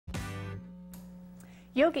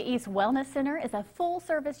Yoga East Wellness Center is a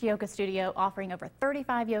full-service yoga studio offering over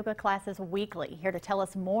 35 yoga classes weekly. Here to tell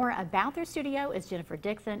us more about their studio is Jennifer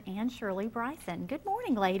Dixson and Shirley Bryson. Good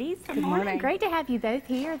morning, ladies. Good morning. Great to have you both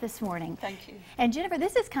here this morning. Thank you. And Jennifer,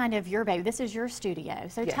 this is kind of your baby. This is your studio.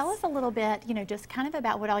 So Yes. tell us a little bit, just kind of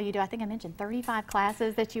about what all you do. I think I mentioned 35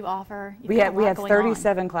 classes that you offer. We have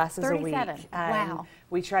 37 classes a week. 37. Wow.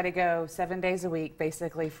 We try to go 7 days a week,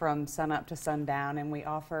 basically from sun up to sundown, and we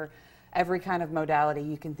offer every kind of modality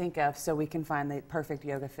you can think of so we can find the perfect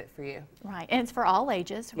yoga fit for you. Right, and it's for all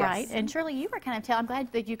ages, Yes. right? And Shirley, you were kind of I'm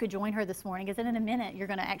glad that you could join her this morning, because in a minute you're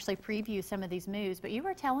going to actually preview some of these moves, but you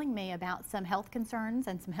were telling me about some health concerns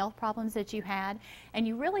and some health problems that you had, and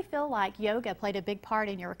you really feel like yoga played a big part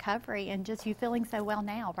in your recovery and just you feeling so well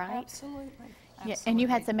now, right? Absolutely. Yeah, and you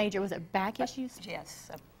had some major, was it back issues?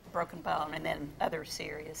 Yes, a broken bone and then other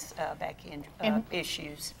serious back end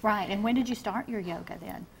issues. Right, and when did you start your yoga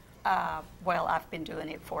then? Well, I've been doing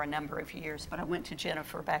it for a number of years, but I went to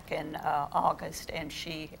Jennifer back in August, and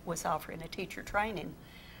she was offering a teacher training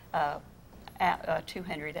at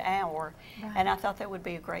 $200 an hour, Right. and I thought that would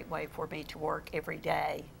be a great way for me to work every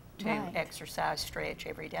day, to Right. exercise, stretch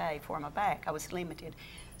every day for my back. I was limited.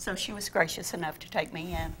 So she was gracious enough to take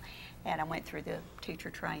me in, and I went through the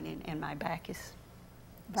teacher training, and my back is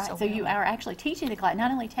Right, so you are actually teaching the class, not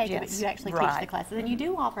only take it, but Yes, you actually teach right. the classes. And you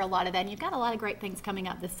do offer a lot of that, and you've got a lot of great things coming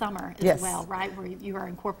up this summer as Yes. well, right, where you are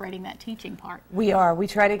incorporating that teaching part. We are. We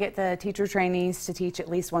try to get the teacher trainees to teach at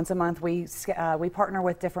least once a month. We partner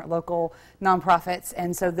with different local nonprofits,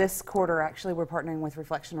 and so this quarter actually we're partnering with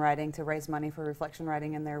Reflection Writing to raise money for Reflection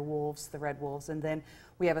Writing and their wolves, the Red Wolves, and then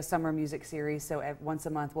we have a summer music series, so once a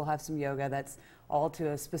month we'll have some yoga that's all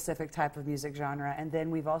to a specific type of music genre, and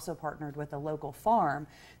then we've also partnered with a local farm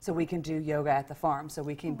so we can do yoga at the farm, so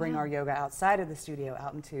we can bring our yoga outside of the studio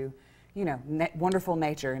out into wonderful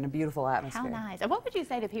nature and a beautiful atmosphere. How nice. And what would you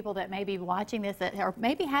say to people that may be watching this or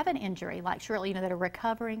maybe have an injury, like Shirley, that are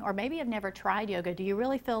recovering, or maybe have never tried yoga? Do you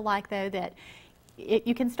really feel like, though, that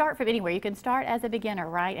you can start from anywhere? You can start as a beginner,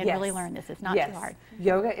 right, and really learn this. It's not too hard.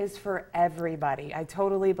 Yoga is for everybody. I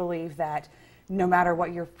totally believe that no matter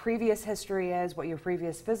what your previous history is, what your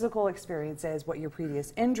previous physical experience is, what your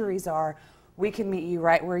previous injuries are, we can meet you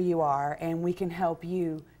right where you are, and we can help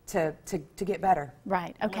you to get better.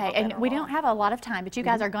 Right. Okay. And we don't have a lot of time, but you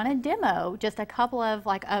guys are going to demo just a couple of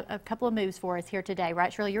a couple of moves for us here today,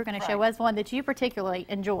 right? Shirley, you're going to show us one that you particularly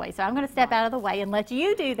enjoy. So I'm going to step out of the way and let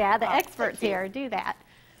you do that. The experts here do that.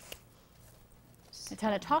 And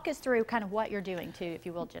kind of talk us through kind of what you're doing too, if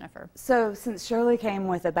you will, Jennifer. So since Shirley came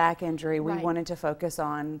with a back injury, we Right. wanted to focus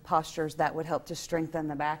on postures that would help to strengthen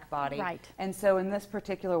the back body. Right. And so in this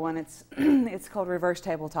particular one, it's it's called reverse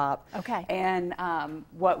tabletop. Okay. And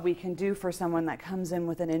what we can do for someone that comes in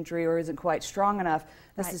with an injury or isn't quite strong enough,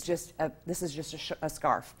 this Right. is just a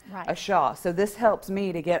scarf, Right. a shawl. So this helps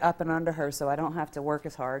me to get up and under her, so I don't have to work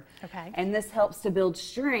as hard. Okay. And this helps to build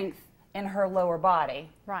strength in her lower body.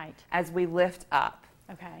 Right. As we lift up.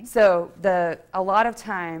 Okay. So a lot of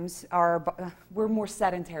times we're more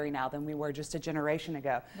sedentary now than we were just a generation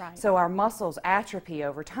ago. Right. So our muscles atrophy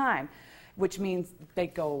over time, which means they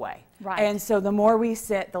go away. Right. And so the more we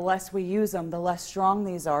sit, the less we use them, the less strong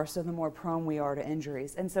these are, so the more prone we are to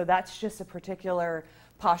injuries. And so that's just a particular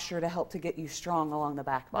posture to help to get you strong along the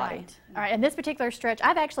back body. Right. All right. And this particular stretch,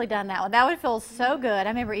 I've actually done that one. That would feel so good. I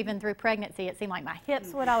remember even through pregnancy, it seemed like my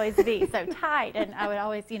hips would always be so tight, and I would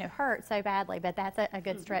always, hurt so badly. But that's a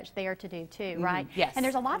good stretch there to do too, right? Yes. And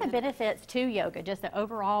there's a lot of benefits to yoga, just the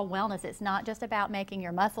overall wellness. It's not just about making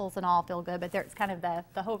your muscles and all feel good, but there's kind of the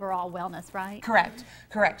overall wellness, right? Correct.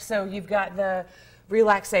 So you've got the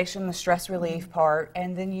relaxation, the stress relief part,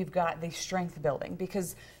 and then you've got the strength building,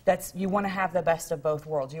 because you want to have the best of both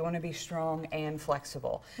worlds. You want to be strong and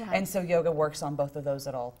flexible. Right. And so yoga works on both of those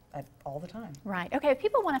all the time. Right. Okay, if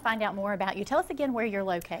people want to find out more about you, tell us again where you're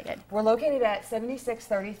located. We're located at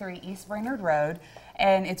 7633 East Brainerd Road,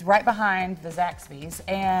 and it's right behind the Zaxby's,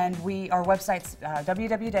 and our website's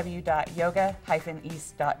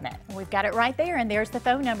www.yoga-east.net. We've got it right there, and there's the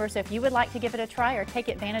phone number. So if you would like to give it a try or take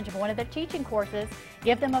advantage of one of the teaching courses,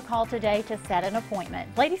 give them a call today to set an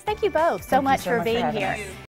appointment. Ladies, thank you both so much for being here.